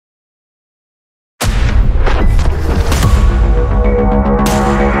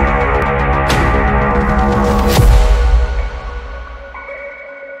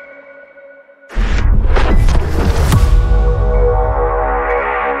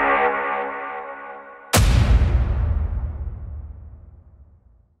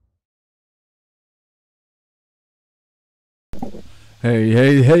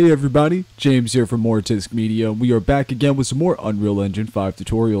Hey everybody, James here from Mortisk Media. We are back again with some more Unreal Engine 5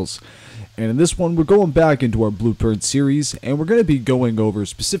 tutorials. And in this one, we're going back into our Blueprint series, and we're going to be going over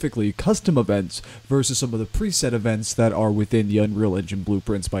specifically custom events versus some of the preset events that are within the Unreal Engine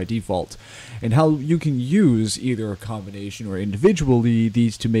blueprints by default, and how you can use either a combination or individually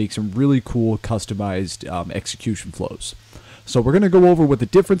these to make some really cool customized execution flows. So we're going to go over what the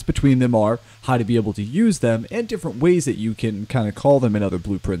difference between them are, how to be able to use them, and different ways that you can kind of call them in other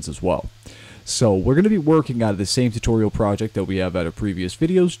blueprints as well. So we're going to be working out of the same tutorial project that we have out of previous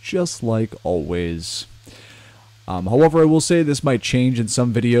videos, just like always. However, I will say this might change in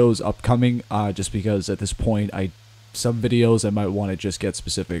some videos upcoming, just because at this point, some videos I might want to just get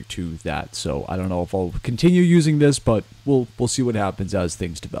specific to that. So I don't know if I'll continue using this, but we'll see what happens as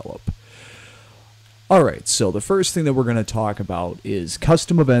things develop. Alright, so the first thing that we're going to talk about is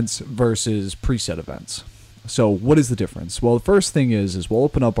custom events versus preset events. So what is the difference? Well, the first thing is we'll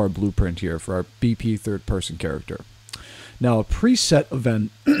open up our blueprint here for our BP third person character. Now a preset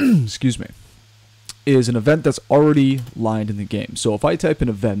event, excuse me, is an event that's already lined in the game. So if I type in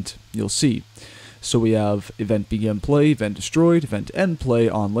event, you'll see. So we have event begin play, event destroyed, event end play,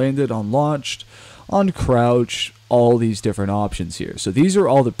 on landed, on launched, on crouch, all these different options here. So these are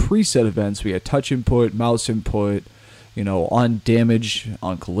all the preset events. We have touch input, mouse input, on damage,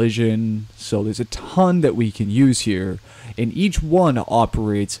 on collision. So there's a ton that we can use here, and each one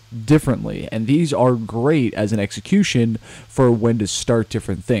operates differently. And these are great as an execution for when to start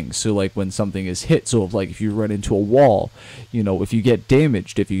different things. So like when something is hit. So if you run into a wall, if you get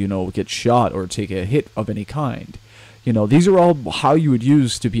damaged, if you get shot or take a hit of any kind. These are all how you would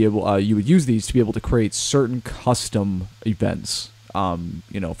use to be able these to be able to create certain custom events,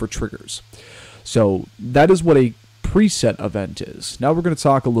 for triggers. So that is what a preset event is. Now we're going to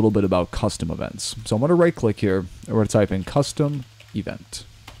talk a little bit about custom events. So I'm going to right click here and we're going to type in custom event.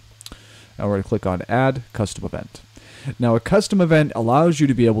 Now we're going to click on add custom event. Now a custom event allows you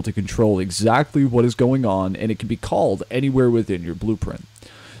to be able to control exactly what is going on, and it can be called anywhere within your blueprint.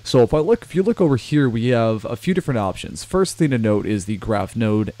 So if you look over here, we have a few different options. First thing to note is the graph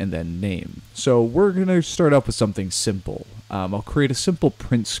node and then name. So we're going to start up with something simple. I'll create a simple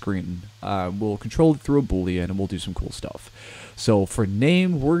print screen. We'll control it through a boolean and we'll do some cool stuff. So for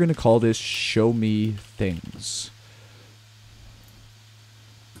name, we're going to call this show me things.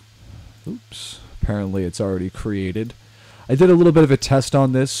 Oops, apparently it's already created. I did a little bit of a test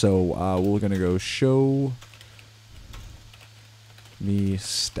on this, so we're going to go show me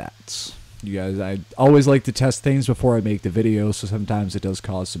stats. You guys, I always like to test things before I make the video, so sometimes it does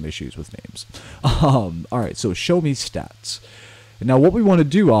cause some issues with names. Alright, so show me stats. And now what we want to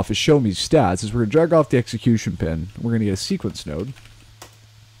do off of show me stats is we're going to drag off the execution pin. We're going to get a sequence node.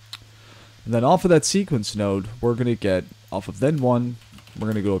 And then off of that sequence node, we're going to get, off of then one, we're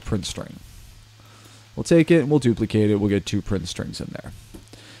going to go to print string. We'll take it and we'll duplicate it. We'll get 2 print strings in there.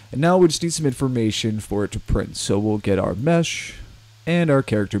 And now we just need some information for it to print. So we'll get our mesh and our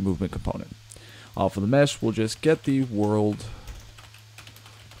character movement component. Off of the mesh, we'll just get the world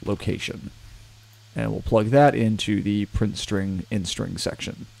location. And we'll plug that into the print string in string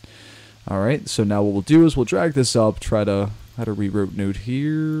section. Alright, so now what we'll do is we'll drag this up, try to add a rewrote node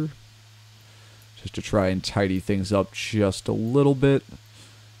here, just to try and tidy things up just a little bit.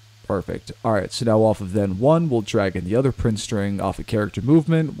 Perfect. Alright, so now off of then one, we'll drag in the other print string. Off of character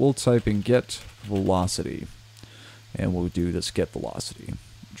movement, we'll type in get velocity. And we'll do this get velocity.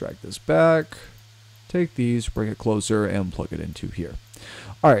 Drag this back, take these, bring it closer, and plug it into here.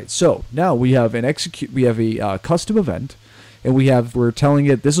 Alright, so now we have a custom event, and we're telling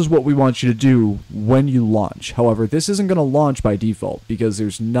it this is what we want you to do when you launch. However, this isn't going to launch by default because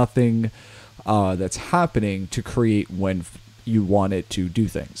there's nothing that's happening to create when you want it to do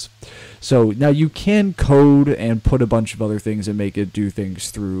things. So now you can code and put a bunch of other things and make it do things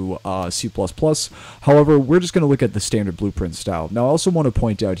through C++. However, we're just going to look at the standard blueprint style. Now I also want to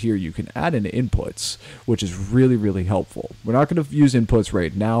point out here you can add in inputs, which is really, really helpful. We're not going to use inputs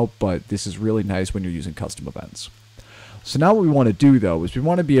right now, but this is really nice when you're using custom events. So now what we want to do though is we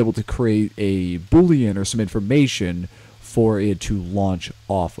want to be able to create a boolean or some information for it to launch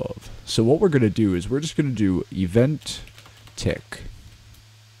off of. So what we're going to do is we're just going to do event tick,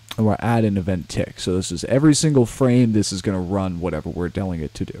 and we'll add an event tick. So this is every single frame this is going to run whatever we're telling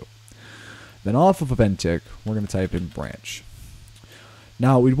it to do. Then off of event tick, we're going to type in branch.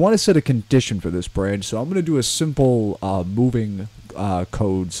 Now we'd want to set a condition for this branch, so I'm going to do a simple moving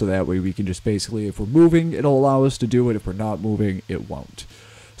code, so that way we can just basically, if we're moving, it'll allow us to do it. If we're not moving, it won't.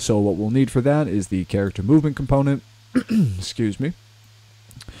 So what we'll need for that is the character movement component. Excuse me.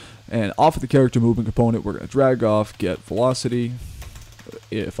 And off of the character movement component, we're going to drag off get velocity.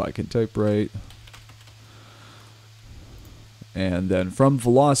 if I can type right. And then from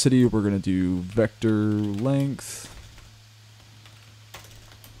velocity, we're going to do vector length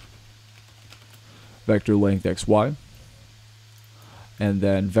xy. And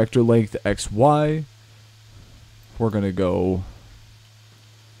then vector length xy, we're going to go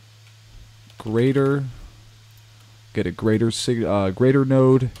greater, get a greater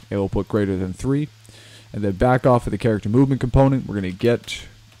node, and we'll put greater than 3. And then back off of the character movement component, we're going to get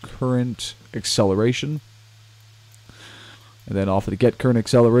current acceleration. And then off of the get current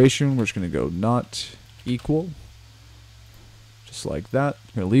acceleration, we're just going to go not equal. Just like that.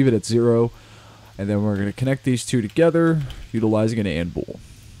 We're going to leave it at 0. And then we're going to connect these two together, utilizing an AND bool.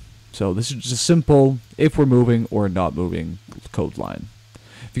 So this is just a simple if we're moving or not moving code line.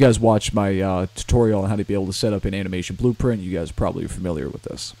 If you guys watch my tutorial on how to be able to set up an animation blueprint, you guys are probably familiar with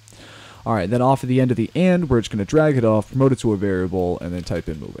this. Alright, then off of the end of the AND, we're just going to drag it off, promote it to a variable, and then type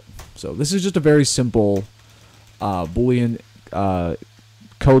in moving. So this is just a very simple Boolean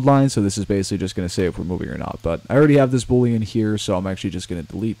code line, so this is basically just going to say if we're moving or not. But I already have this Boolean here, so I'm actually just going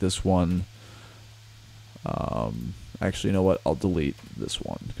to delete this one. Actually, you know what? I'll delete this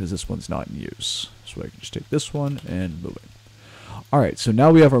one, because this one's not in use. So I can just take this one and moving. Alright, so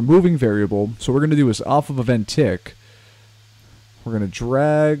now we have our moving variable. So what we're going to do is off of event tick, we're going to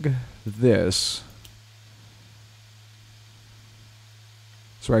drag this.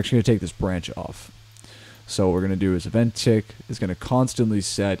 So we're actually going to take this branch off. So what we're going to do is event tick is going to constantly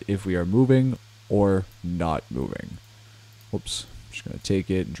set if we are moving or not moving. Whoops. I'm just going to take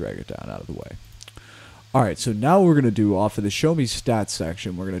it and drag it down out of the way. Alright, so now what we're going to do off of the show me stats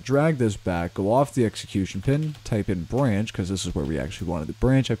section, we're going to drag this back, go off the execution pin, type in branch, because this is where we actually wanted the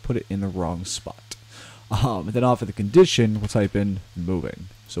branch. I put it in the wrong spot. And then off of the condition, we'll type in moving.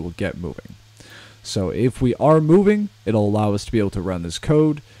 So we'll get moving. So if we are moving, it'll allow us to be able to run this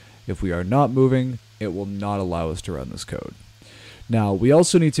code. If we are not moving, it will not allow us to run this code. Now, we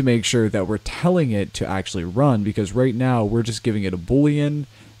also need to make sure that we're telling it to actually run, because right now we're just giving it a Boolean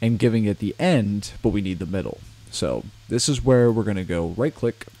and giving it the end, but we need the middle. So this is where we're going to go right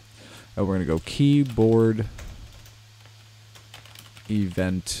click, and we're going to go keyboard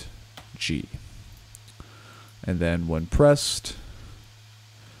event G. And then when pressed,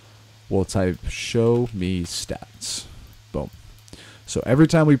 we'll type show me stats. Boom. So every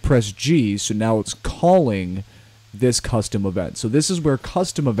time we press G, so now it's calling this custom event. So this is where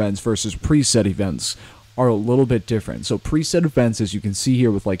custom events versus preset events are a little bit different. So preset events, as you can see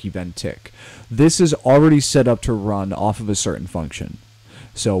here with like event tick, this is already set up to run off of a certain function.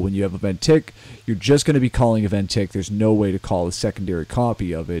 So when you have event tick, you're just going to be calling event tick. There's no way to call a secondary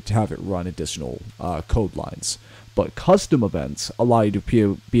copy of it to have it run additional code lines. But custom events allow you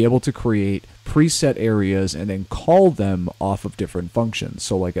to be able to create preset areas and then call them off of different functions.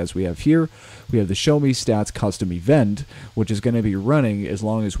 So like as we have here, we have the show me stats custom event, which is going to be running as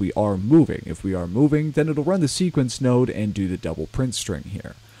long as we are moving. If we are moving, then it'll run the sequence node and do the double print string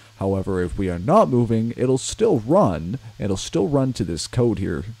here. However, if we are not moving, it'll still run. It'll still run to this code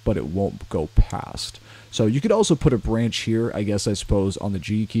here, but it won't go past. So you could also put a branch here, I suppose, on the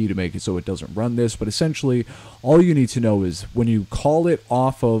G key to make it so it doesn't run this. But essentially, all you need to know is when you call it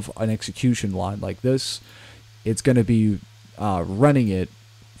off of an execution line like this, it's going to be running it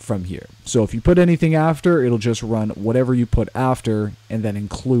from here. So if you put anything after, it'll just run whatever you put after and then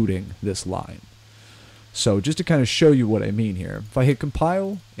including this line. So just to kind of show you what I mean here, if I hit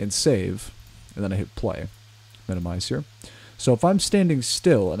compile and save, and then I hit play, minimize here. So if I'm standing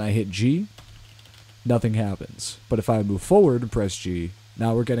still and I hit G, nothing happens. But if I move forward and press G,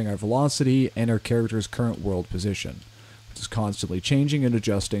 now we're getting our velocity and our character's current world position, which is constantly changing and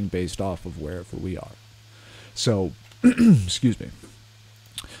adjusting based off of wherever we are. So, excuse me.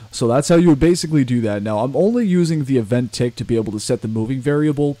 So that's how you would basically do that. Now, I'm only using the event tick to be able to set the moving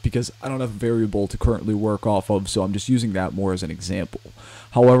variable because I don't have a variable to currently work off of, so I'm just using that more as an example.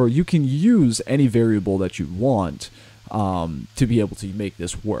 However, you can use any variable that you want to be able to make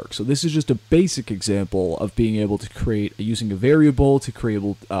this work. So this is just a basic example of being able to create, using a variable to create,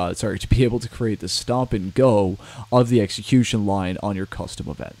 to be able to create the stop and go of the execution line on your custom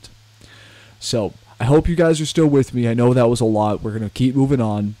event. So I hope you guys are still with me. I know that was a lot. We're going to keep moving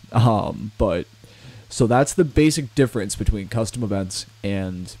on. But so that's the basic difference between custom events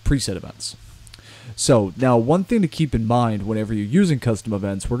and preset events. So now one thing to keep in mind whenever you're using custom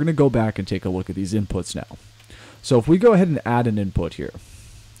events, we're going to go back and take a look at these inputs now. So if we go ahead and add an input here,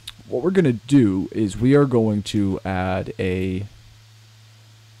 what we're going to do is we are going to add a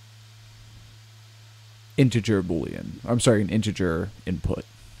integer boolean. I'm sorry, an integer input.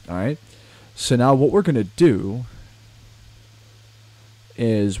 All right. So now what we're going to do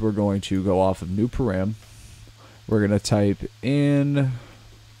is we're going to go off of new param. We're going to type in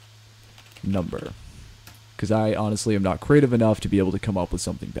number, because I honestly am not creative enough to be able to come up with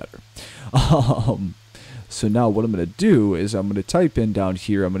something better. So now what I'm going to do is I'm going to type in down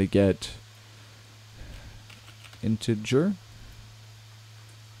here, I'm going to get integer.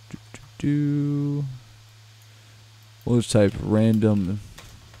 We'll just type random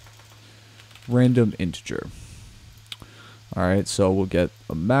integer. Alright, so we'll get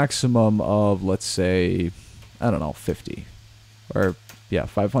a maximum of, let's say, I don't know, 50. Or, yeah,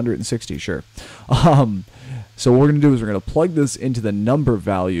 560, sure. So what we're going to do is we're going to plug this into the number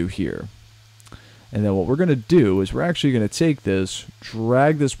value here. And then what we're going to do is we're actually going to take this,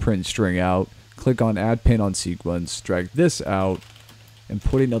 drag this print string out, click on add pin on sequence, drag this out, and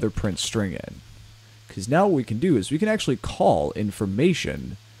put another print string in. Because now what we can do is we can actually call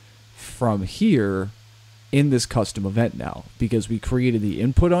information from here in this custom event now, because we created the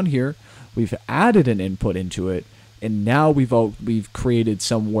input on here, we've added an input into it, and now we've created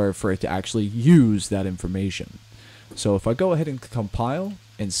somewhere for it to actually use that information. So if I go ahead and compile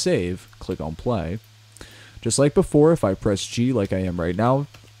and save, click on play, just like before, if I press G like I am right now,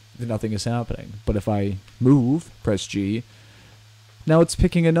 nothing is happening. But if I move, press G, now it's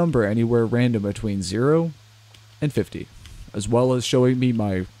picking a number anywhere random between 0 and 50, as well as showing me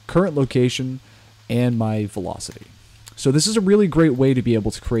my current location and my velocity. So this is a really great way to be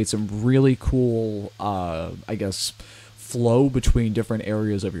able to create some really cool, I guess, flow between different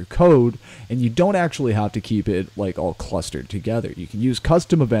areas of your code, and you don't actually have to keep it like all clustered together. You can use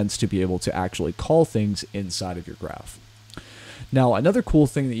custom events to be able to actually call things inside of your graph. Now, another cool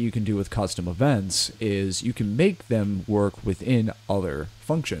thing that you can do with custom events is you can make them work within other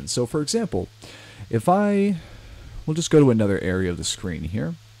functions. So for example, we'll just go to another area of the screen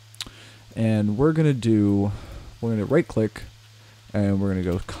here, and we're going to right click, and we're going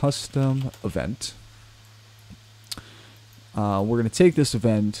to go custom event. We're going to take this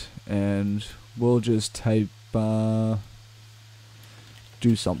event, and we'll just type do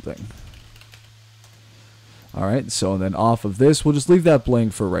something. Alright, so then off of this, we'll just leave that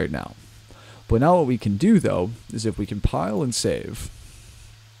blank for right now. But now what we can do, though, is if we compile and save,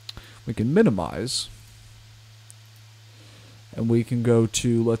 we can minimize, and we can go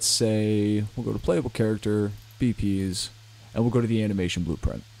to, let's say, we'll go to playable character, BPs, and we'll go to the animation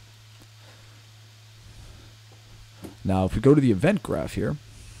blueprint. Now, if we go to the event graph here,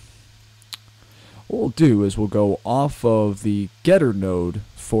 what we'll do is we'll go off of the getter node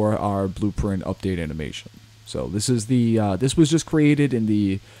for our blueprint update animation. So this is the this was just created in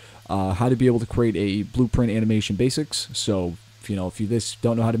the how to be able to create a blueprint animation basics. So if you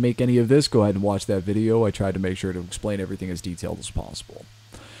don't know how to make any of this, go ahead and watch that video. I tried to make sure to explain everything as detailed as possible.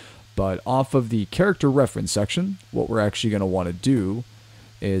 But off of the character reference section, what we're actually going to want to do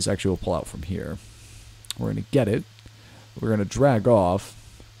is actually we'll pull out from here. We're going to get it. We're going to drag off,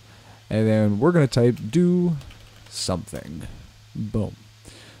 and then we're going to type do something. Boom.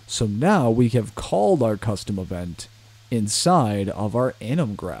 So now we have called our custom event inside of our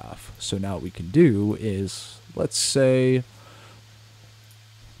anim graph. So now what we can do is, let's take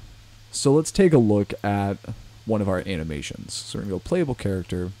a look at one of our animations. So we're going to go playable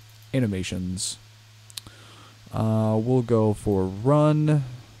character, animations. We'll go for run,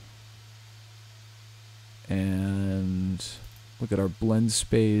 and look at our blend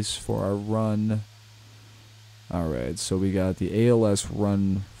space for our run. Alright, so we got the ALS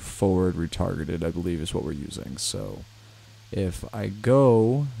run forward retargeted, I believe is what we're using. So if I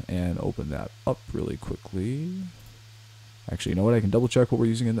go and open that up really quickly, actually, you know what, I can double check what we're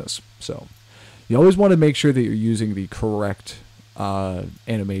using in this. So you always want to make sure that you're using the correct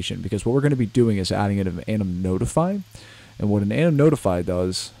animation, because what we're going to be doing is adding an anim notify, and what an anim notify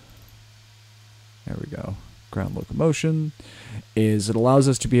does, there we go, ground locomotion, is it allows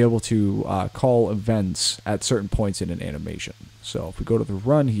us to be able to call events at certain points in an animation. So if we go to the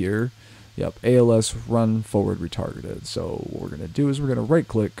run here, yep, ALS run forward retargeted. So what we're going to do is we're going to right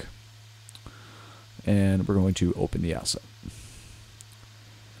click, and we're going to open the asset.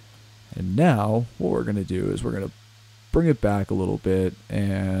 And now what we're going to do is we're going to bring it back a little bit,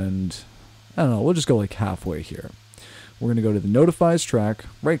 and I don't know, we'll just go like halfway here. We're going to go to the notifies track,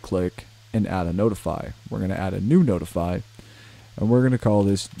 right click, and add a notify. We're going to add a new notify, and we're going to call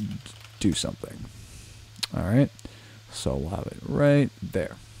this do something. Alright, so we'll have it right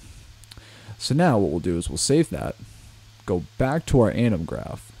there. So now what we'll do is we'll save that, go back to our anim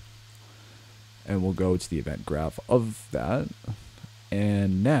graph, and we'll go to the event graph of that,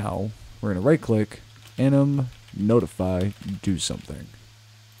 and now we're going to right click, anim notify do something.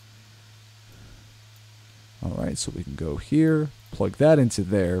 Alright, so we can go here, plug that into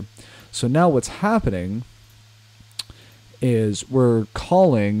there. So now what's happening is we're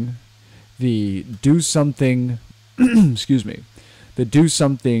calling the do something, excuse me, the do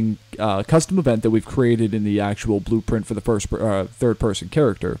something custom event that we've created in the actual blueprint for the third person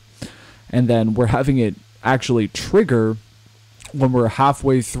character. And then we're having it actually trigger when we're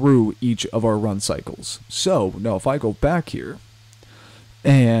halfway through each of our run cycles. So now if I go back here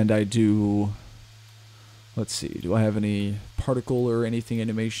and I do, let's see, do I have any particle or anything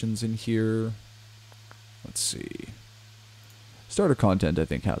animations in here? Let's see. Starter content, I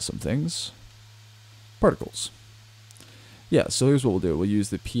think, has some things. Particles. Yeah, so here's what we'll do. We'll use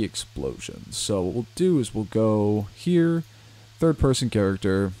the P explosion. So what we'll do is we'll go here, third person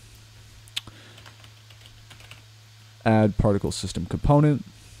character, add particle system component.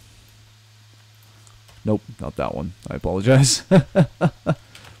 Nope, not that one. I apologize.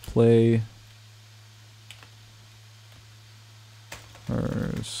 Play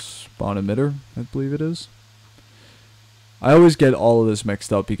or spawn emitter, I believe it is. I always get all of this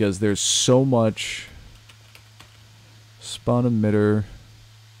mixed up because there's so much. Spawn emitter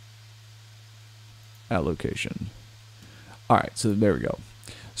at location. Alright, so there we go.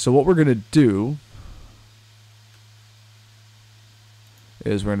 So what we're going to do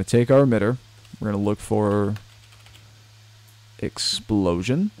is we're going to take our emitter. We're going to look for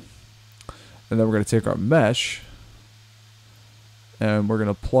explosion. And then we're going to take our mesh. And we're going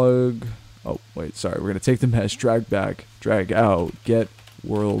to plug... Oh, wait, sorry. We're going to take the mesh, drag back, drag out, get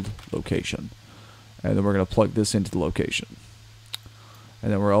world location. And then we're going to plug this into the location.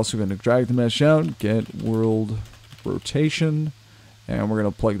 And then we're also going to drag the mesh out, get world rotation. And we're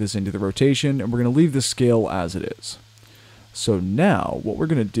going to plug this into the rotation. And we're going to leave the scale as it is. So now what we're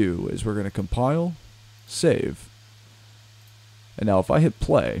going to do is we're going to compile, save. And now if I hit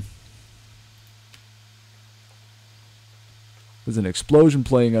play, there's an explosion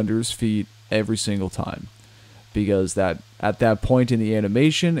playing under his feet every single time. Because that at that point in the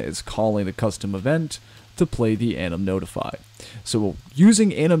animation is calling the custom event to play the anim notify. So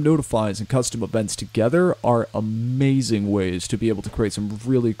using anim notifies and custom events together are amazing ways to be able to create some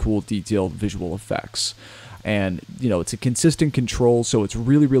really cool detailed visual effects. And you know, it's a consistent control, so it's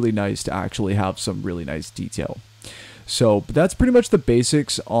really, really nice to actually have some really nice detail. So that's pretty much the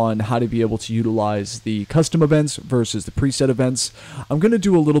basics on how to be able to utilize the custom events versus the preset events. I'm going to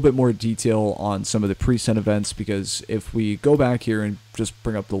do a little bit more detail on some of the preset events because if we go back here and just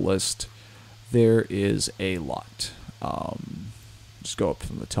bring up the list, there is a lot. Just go up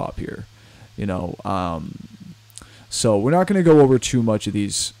from the top here. You know, so we're not going to go over too much of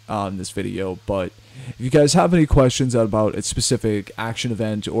these in this video, but if you guys have any questions about a specific action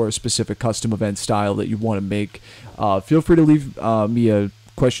event or a specific custom event style that you want to make, feel free to leave me a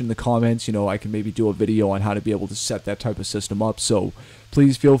question in the comments. You know, I can maybe do a video on how to be able to set that type of system up. So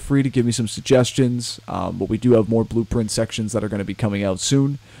please feel free to give me some suggestions. But we do have more blueprint sections that are going to be coming out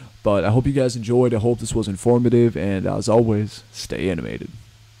soon. But I hope you guys enjoyed. I hope this was informative. And as always, stay animated.